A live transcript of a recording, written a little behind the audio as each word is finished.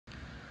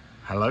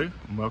Hello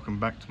and welcome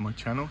back to my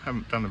channel.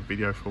 Haven't done a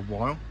video for a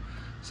while,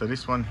 so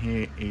this one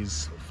here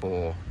is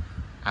for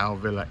our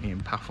villa in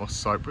Paphos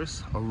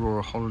Cyprus,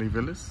 Aurora Holiday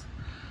Villas,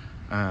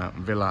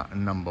 villa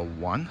number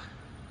 1.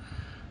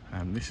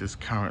 This is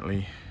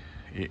currently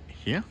it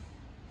here.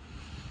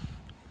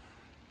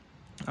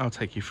 I'll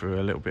take you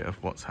through a little bit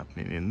of what's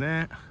happening in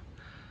there.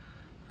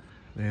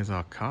 There's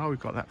our car. We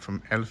got that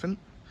from Elephant,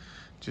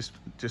 just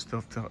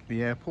off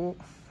the airport.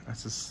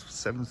 That's a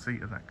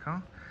 7-seater, that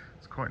car.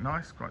 It's quite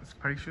nice, quite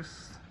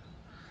spacious.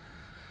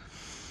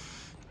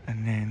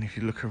 And then if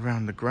you look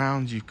around the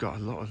grounds, you've got a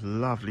lot of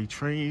lovely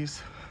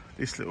trees.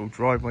 This little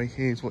driveway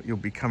here is what you'll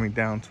be coming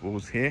down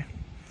towards here.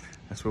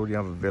 That's where all the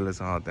other villas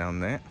are down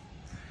there.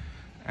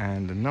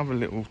 And another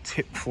little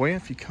tip for you,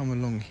 if you come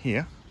along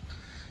here,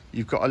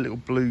 you've got a little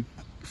blue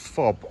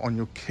fob on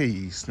your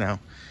keys. Now,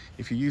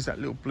 if you use that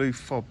little blue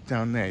fob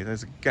down there,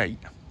 there's a gate.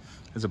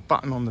 There's a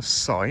button on the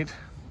side.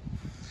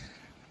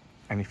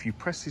 And if you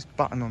press this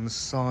button on the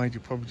side,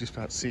 you'll probably just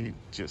about to see it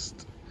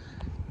just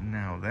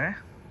now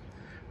there.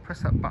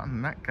 Press that button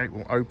and that gate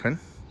will open.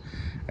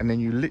 And then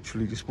you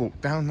literally just walk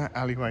down that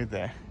alleyway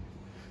there,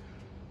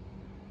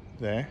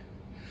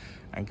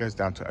 and goes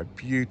down to a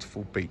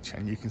beautiful beach.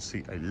 And you can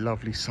see a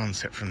lovely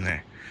sunset from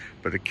there.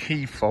 But the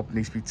key fob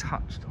needs to be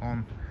touched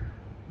on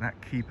that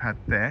keypad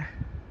there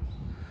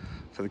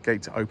for the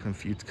gate to open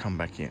for you to come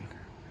back in.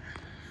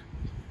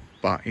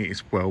 But it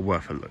is well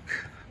worth a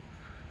look.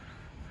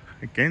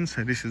 Again,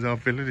 so this is our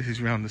villa. This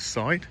is around the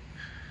side.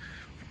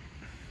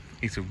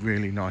 It's a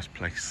really nice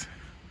place.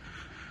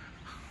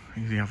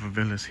 Here's the other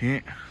villas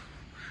here.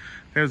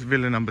 There's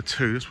villa number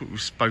 2. That's what we were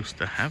supposed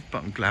to have,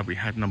 but I'm glad we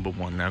had number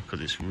 1 now because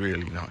it's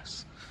really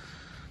nice.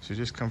 So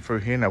just come through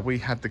here. Now, we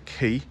had the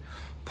key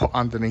put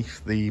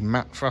underneath the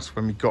mat for us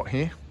when we got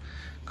here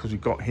because we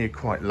got here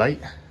quite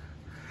late.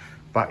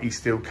 But he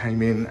still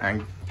came in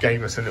and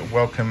gave us a little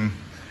welcome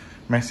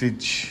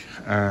message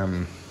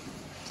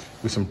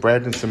with some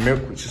bread and some milk,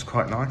 which is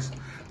quite nice.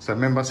 So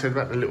remember I said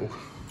about the little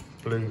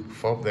blue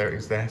fob? There it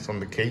is there, it's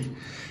on the key.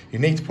 You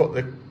need to put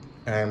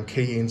the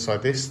key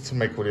inside this to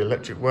make all the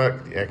electric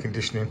work, the air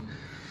conditioning.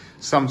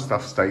 Some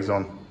stuff stays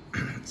on,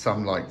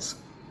 some lights.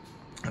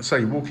 So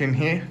you walk in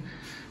here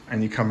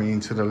and you're coming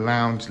into the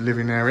lounge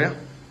living area.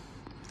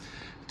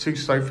 2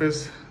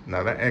 sofas.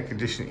 Now that air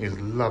conditioning is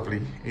lovely.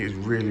 It is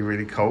really,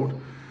 really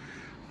cold.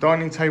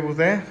 Dining table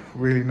there,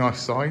 really nice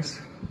size.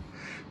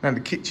 Now the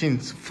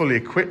kitchen's fully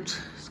equipped.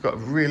 It's got a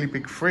really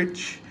big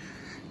fridge.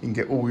 You can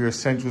get all your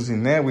essentials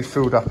in there. We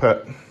filled up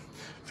at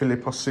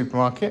Paphos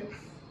Supermarket.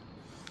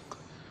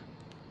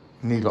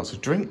 Need lots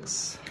of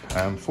drinks.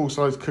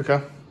 Full-size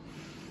cooker,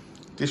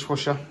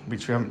 dishwasher,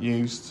 which we haven't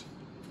used,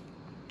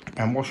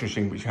 and washing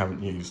machine, which we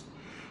haven't used.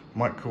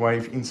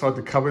 Microwave. Inside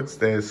the cupboards,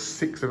 there's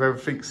 6 of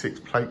everything, 6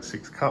 plates,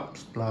 6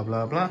 cups, blah,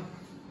 blah, blah.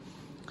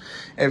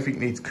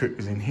 Everything needs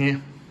cookers in here.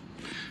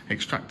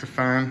 Extractor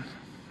fan,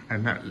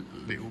 and that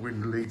little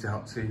window leads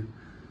out to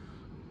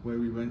where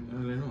we went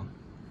earlier on.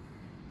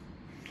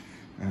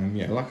 And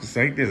yeah, like I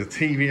say, there's a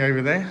TV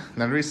over there.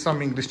 Now there is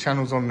some English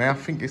channels on there. I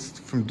think it's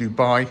from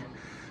Dubai.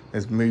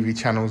 There's movie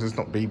channels, there's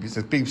not BBC.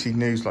 There's BBC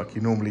News like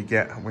you normally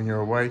get when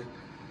you're away,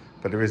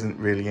 but there isn't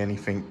really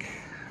anything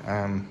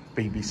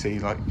BBC.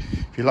 Like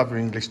if you love your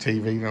English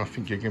TV, then I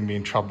think you're going to be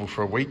in trouble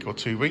for a week or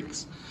 2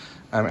 weeks.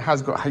 It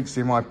has got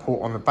HDMI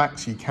port on the back,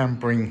 so you can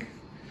bring,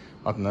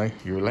 I don't know,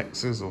 your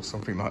Alexas or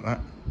something like that.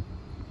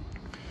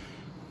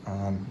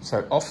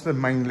 So off the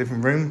main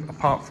living room,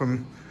 apart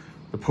from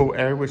the pool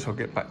area, which I'll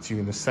get back to you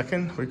in a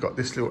second, we've got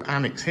this little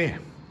annex here.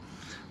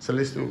 So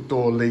this little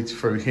door leads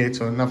through here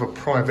to another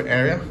private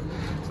area.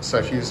 So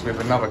if you're with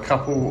another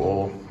couple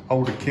or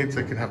older kids,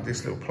 they can have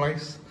this little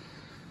place.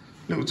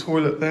 Little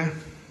toilet there.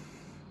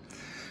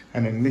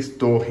 And then this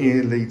door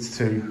here leads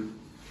to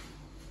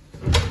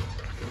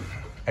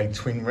a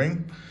twin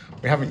room.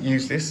 We haven't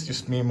used this,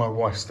 just me and my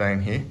wife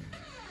staying here.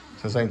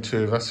 So there's only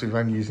 2 of us, we're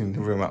only using the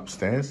room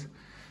upstairs.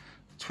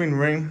 Twin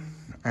room,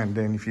 and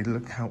then if you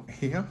look out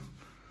here,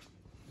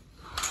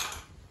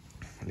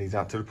 it leads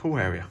out to the pool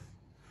area.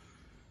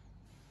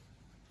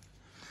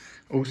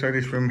 Also,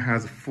 this room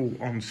has a full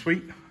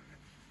ensuite.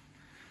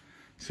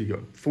 So you've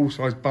got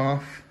full-size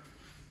bath,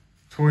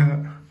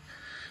 toilet,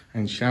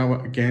 and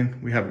shower. Again,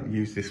 we haven't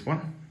used this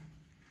one.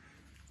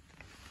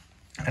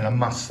 And I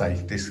must say,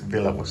 this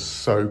villa was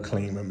so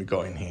clean when we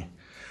got in here.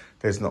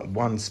 There's not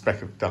one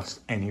speck of dust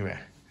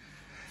anywhere.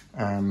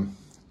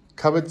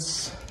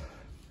 Cupboards,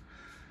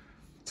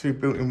 2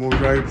 built-in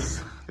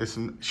wardrobes. There's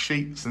some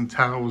sheets and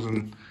towels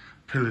and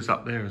pillows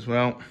up there as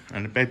well.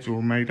 And the beds are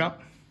all made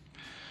up.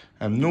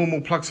 Normal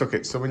plug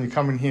sockets. So when you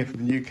come in here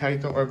from the UK,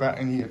 don't worry about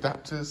any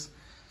adapters.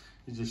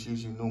 You just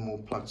use your normal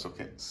plug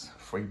sockets,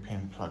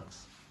 3-pin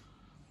plugs.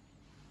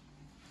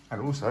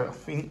 And also, I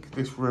think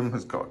this room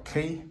has got a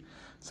key.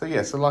 So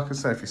yeah, so like I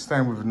say, if you're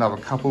staying with another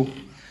couple,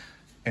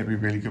 it'd be a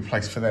really good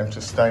place for them to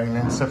stay and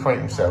then separate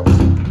themselves.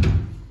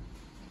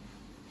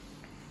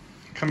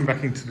 Coming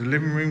back into the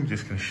living room,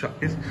 just going to shut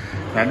this.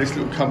 Now this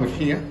little cupboard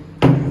here,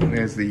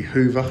 there's the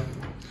Hoover.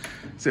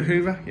 Is it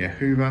Hoover? Yeah,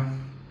 Hoover,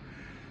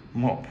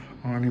 mop,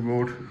 ironing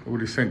board, all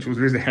the essentials.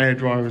 There is a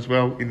hairdryer as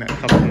well in that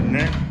cupboard in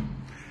there.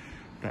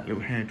 That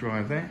little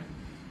hairdryer there.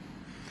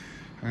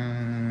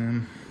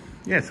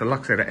 Yeah, so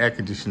like I said, the air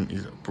conditioning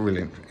is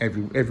brilliant.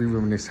 Every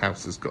room in this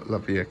house has got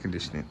lovely air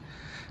conditioning.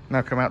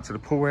 Now come out to the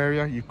pool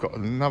area. You've got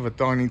another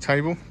dining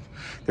table.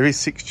 There is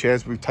 6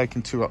 chairs. We've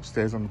taken 2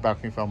 upstairs on the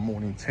balcony for our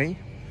morning tea.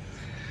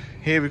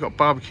 Here we've got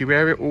barbecue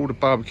area. All the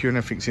barbecue and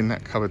everything's in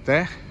that cupboard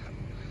there.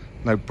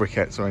 No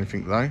briquettes or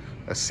anything though.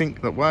 A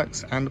sink that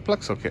works and a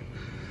plug socket.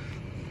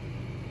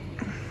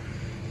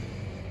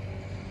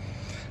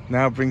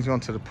 Now brings me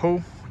onto the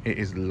pool. It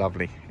is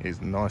lovely. It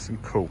is nice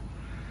and cool.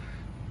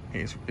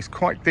 It's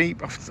quite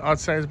deep. I'd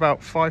say it's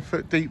about 5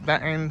 foot deep,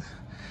 that end.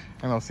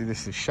 And obviously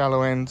this is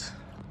shallow end.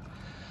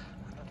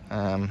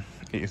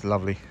 It is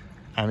lovely.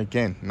 And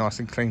again, nice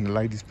and clean. The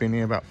lady's been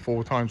here about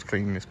 4 times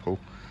cleaning this pool.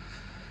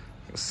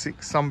 Got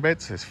 6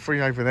 sunbeds. There's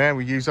 3 over there.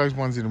 We use those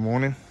ones in the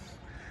morning.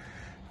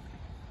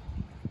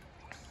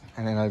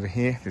 And then over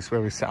here, this is where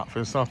we set up for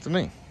this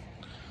afternoon.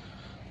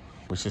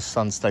 Which is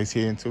sun stays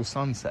here until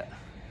sunset.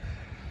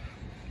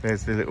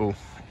 There's the little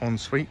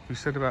ensuite we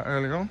said about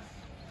earlier on.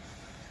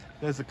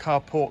 There's a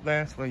carport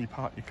there. It's where you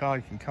park your car.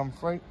 You can come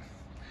through.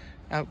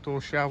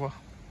 Outdoor shower.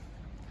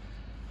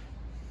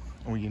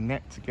 Or your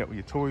net to get all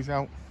your toys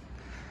out.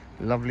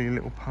 Lovely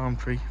little palm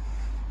tree.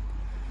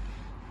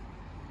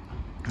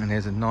 And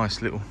there's a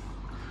nice little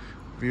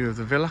view of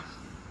the villa.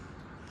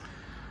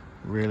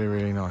 Really,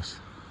 really nice.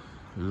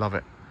 Love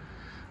it.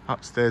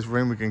 Upstairs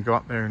room, we can go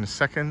up there in a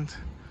second.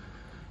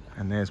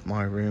 And there's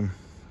my room.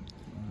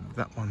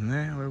 That one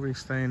there, where we're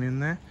staying in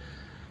there.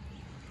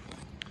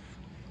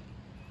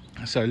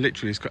 So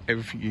literally it's got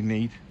everything you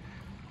need.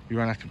 You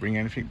won't have to bring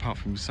anything apart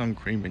from your sun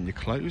cream and your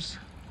clothes.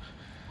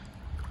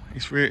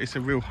 It's a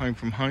real home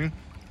from home.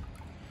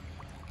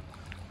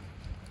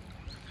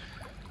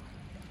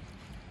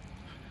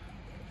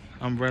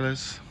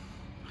 Umbrellas.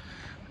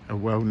 A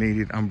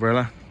well-needed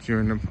umbrella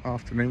during the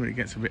afternoon when it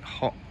gets a bit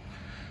hot.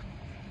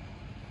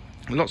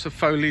 Lots of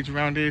foliage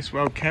around here, it's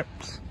well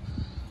kept.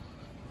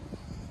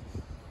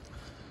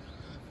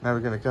 Now we're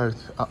going to go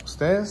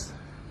upstairs.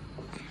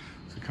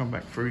 So come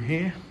back through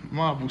here.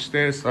 Marble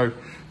stairs, so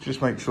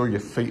just make sure your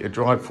feet are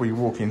dry before you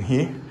walk in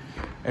here.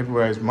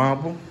 Everywhere is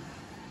marble.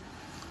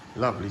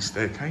 Lovely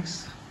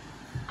staircase.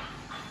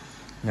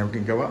 Now we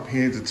can go up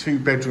here. The 2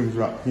 bedrooms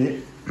are up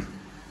here.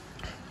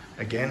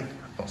 Again,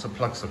 lots of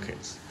plug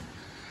sockets.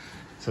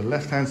 So the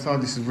left-hand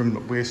side, this is the room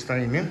that we're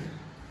staying in.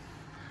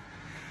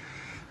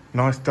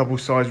 Nice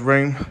double-sized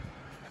room.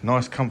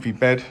 Nice comfy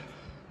bed.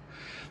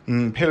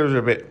 Pillows are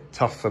a bit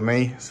tough for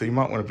me, so you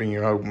might want to bring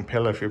your own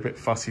pillow if you're a bit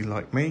fussy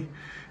like me.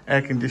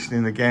 Air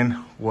conditioning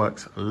again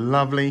works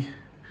lovely.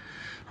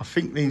 I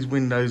think these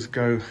windows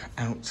go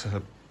out to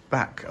the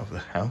back of the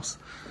house.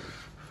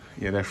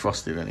 Yeah, they're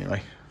frosted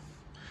anyway.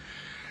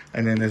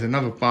 And then there's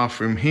another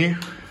bathroom here.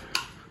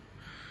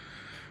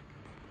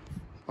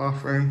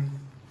 Bathroom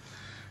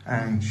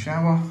and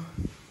shower.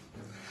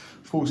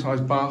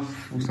 Full-size bath,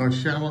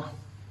 full-size shower.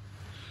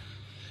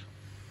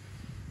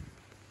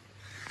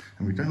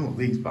 And we don't know what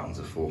these buttons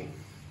are for.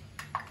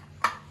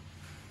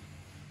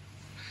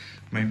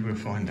 Maybe we'll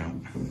find out.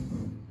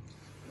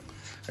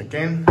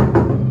 Again,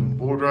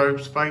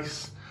 wardrobe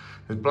space.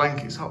 There's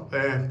blankets up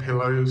there,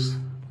 pillows.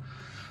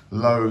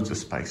 Loads of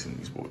space in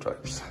these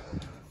wardrobes.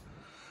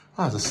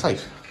 Ah, there's a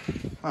safe.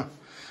 Ah,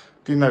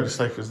 didn't know the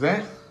safe was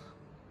there.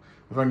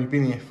 We've only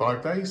been here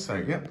 5 days, so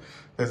yeah.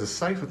 There's a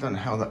safe, I don't know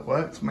how that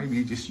works. Maybe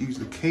you just use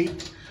the key.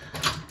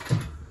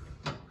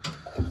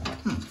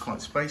 It's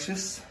quite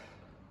spacious.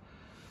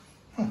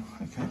 Oh,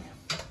 okay.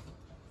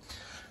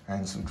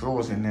 And some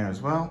drawers in there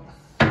as well.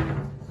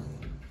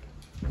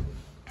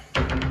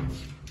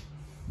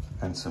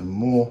 And some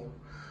more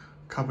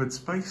cupboard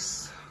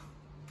space.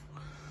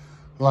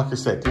 Like I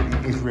said,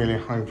 it is really a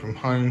home from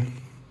home.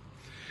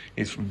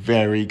 It's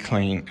very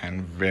clean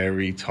and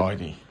very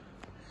tidy.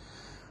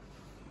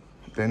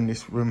 Then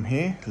this room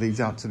here leads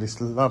out to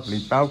this lovely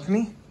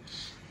balcony.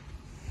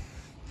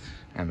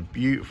 And the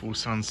beautiful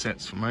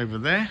sunsets from over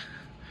there.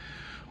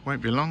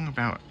 Won't be long,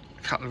 about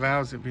a couple of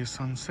hours it'll be a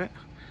sunset.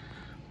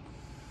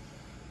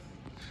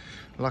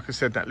 Like I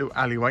said, that little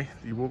alleyway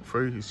that you walk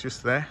through is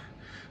just there,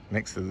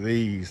 next to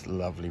these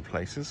lovely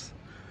places.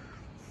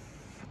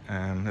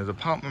 And there's an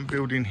apartment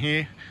building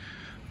here.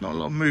 Not a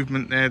lot of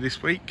movement there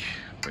this week,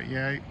 but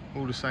yeah,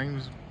 all the same,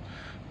 there's an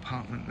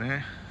apartment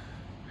there.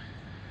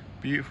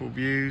 Beautiful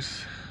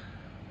views.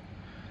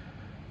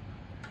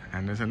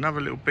 And there's another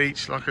little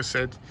beach. Like I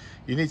said,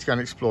 you need to go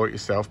and explore it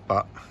yourself,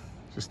 but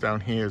just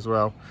down here as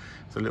well,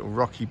 it's a little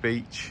rocky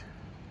beach.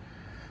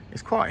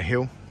 It's quite a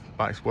hill,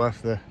 but it's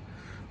worth the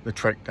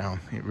trek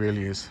down. It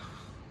really is.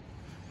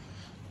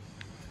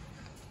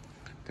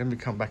 Then we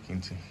come back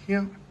into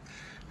here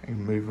and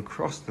move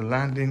across the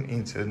landing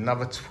into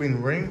another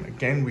twin room.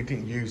 Again, we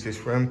didn't use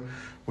this room.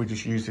 We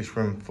just used this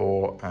room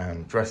for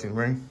dressing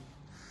room.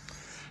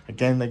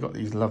 Again, they got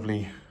these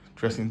lovely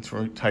dressing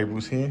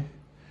tables here.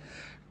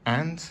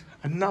 And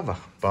another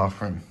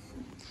bathroom.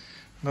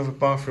 Another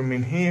bathroom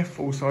in here,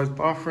 full-size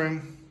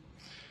bathroom.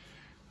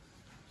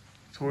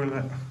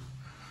 Toilet,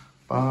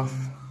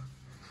 bath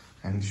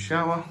and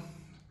shower.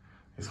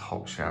 There's a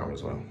hot shower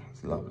as well.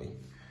 It's lovely.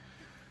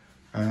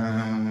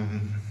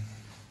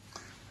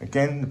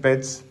 Again, the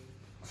beds,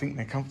 I think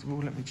they're comfortable.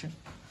 Let me check.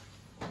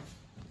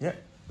 Yeah,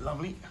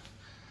 lovely.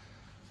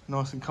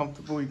 Nice and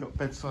comfortable. You've got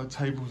bedside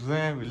tables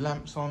there with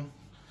lamps on.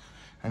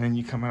 And then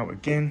you come out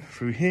again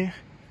through here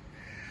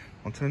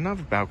onto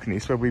another balcony.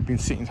 It's where we've been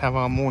sitting to have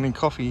our morning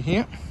coffee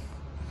here.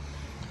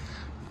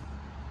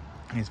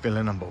 Here's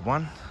villa number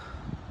 1.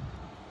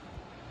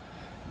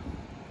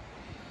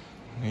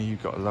 Here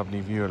you've got a lovely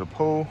view of the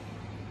pool.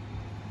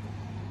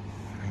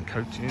 And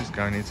coaches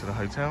going into the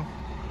hotel.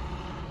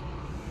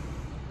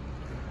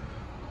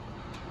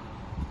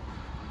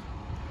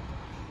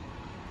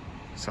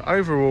 So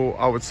overall,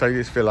 I would say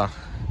this villa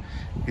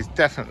is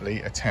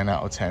definitely a 10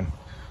 out of 10.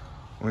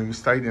 I mean, we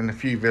stayed in a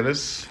few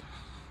villas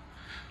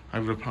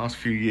over the past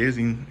few years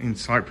in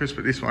Cyprus,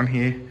 but this one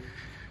here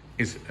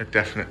is a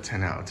definite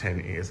 10 out of 10.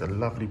 It is a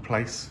lovely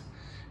place.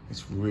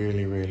 It's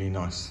really, really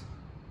nice.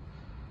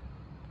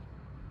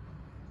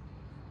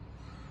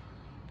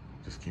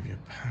 Just give you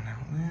a pan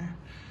out there.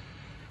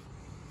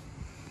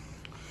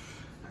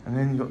 And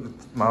then you've got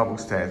the marble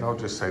stairs. I'll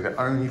just say the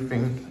only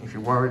thing, if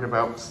you're worried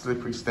about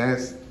slippery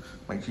stairs,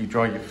 make sure you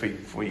dry your feet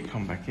before you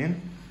come back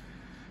in.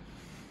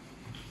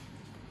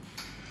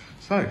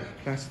 So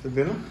that's the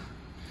villa.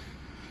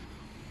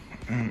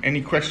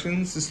 Any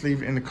questions, just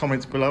leave it in the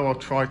comments below. I'll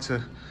try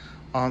to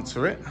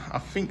answer it. I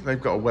think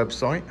they've got a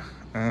website.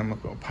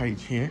 I've got a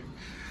page here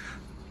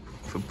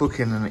for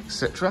booking and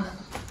etc.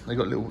 They've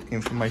got a little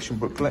information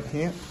booklet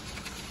here.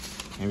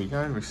 Here we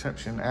go,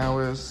 reception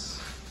hours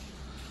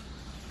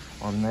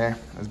on there.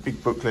 There's a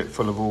big booklet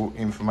full of all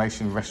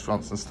information,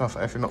 restaurants and stuff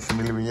if you're not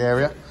familiar with the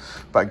area.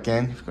 But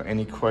again, if you've got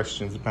any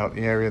questions about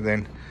the area,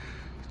 then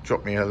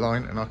drop me a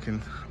line and I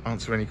can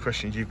answer any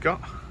questions you've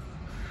got.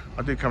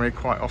 I do come here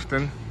quite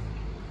often,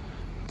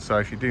 so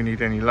if you do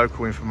need any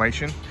local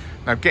information.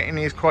 Now getting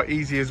here is quite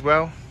easy as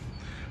well.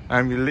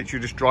 You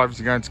literally just drive as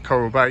you go into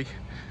Coral Bay,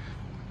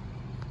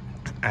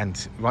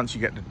 and once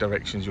you get the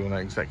directions you'll know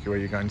exactly where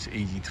you're going. It's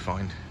easy to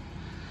find.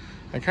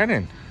 Okay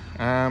then,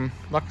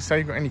 like I say, if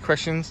you've got any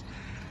questions,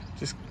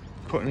 just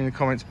put them in the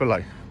comments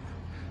below.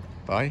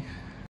 Bye.